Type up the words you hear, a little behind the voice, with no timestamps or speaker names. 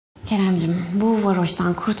Kerem'cim, bu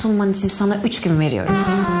varoştan kurtulman için sana 3 gün veriyorum.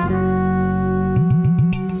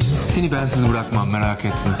 Seni bensiz bırakmam, merak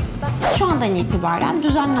etme. Şu andan itibaren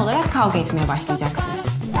düzenli olarak kavga etmeye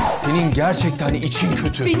başlayacaksınız. Senin gerçekten için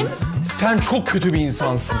kötü. Benim? Sen çok kötü bir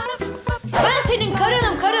insansın. Ben senin karın.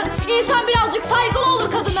 İnsan birazcık saygılı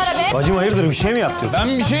olur kadınlara be. Bacım hayırdır, bir şey mi yaptın? Ben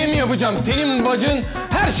bir şey mi yapacağım? Senin bacın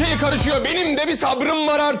her şeye karışıyor. Benim de bir sabrım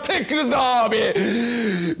var artık Rıza abi.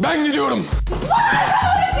 Ben gidiyorum.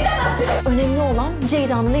 Önemli olan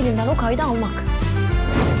Ceyda'nın elinden o kaydı almak.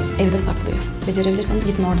 Evde saklıyor. Becerebilirseniz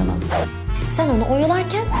gidin oradan alın. Sen onu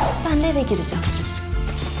oyalarken ben de eve gireceğim.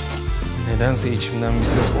 Nedense içimden bir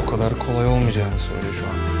ses o kadar kolay olmayacağını söylüyor şu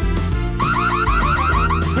an.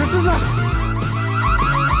 Hırsızlar!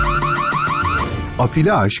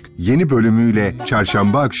 Afili Aşk yeni bölümüyle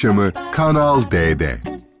Çarşamba akşamı Kanal D'de.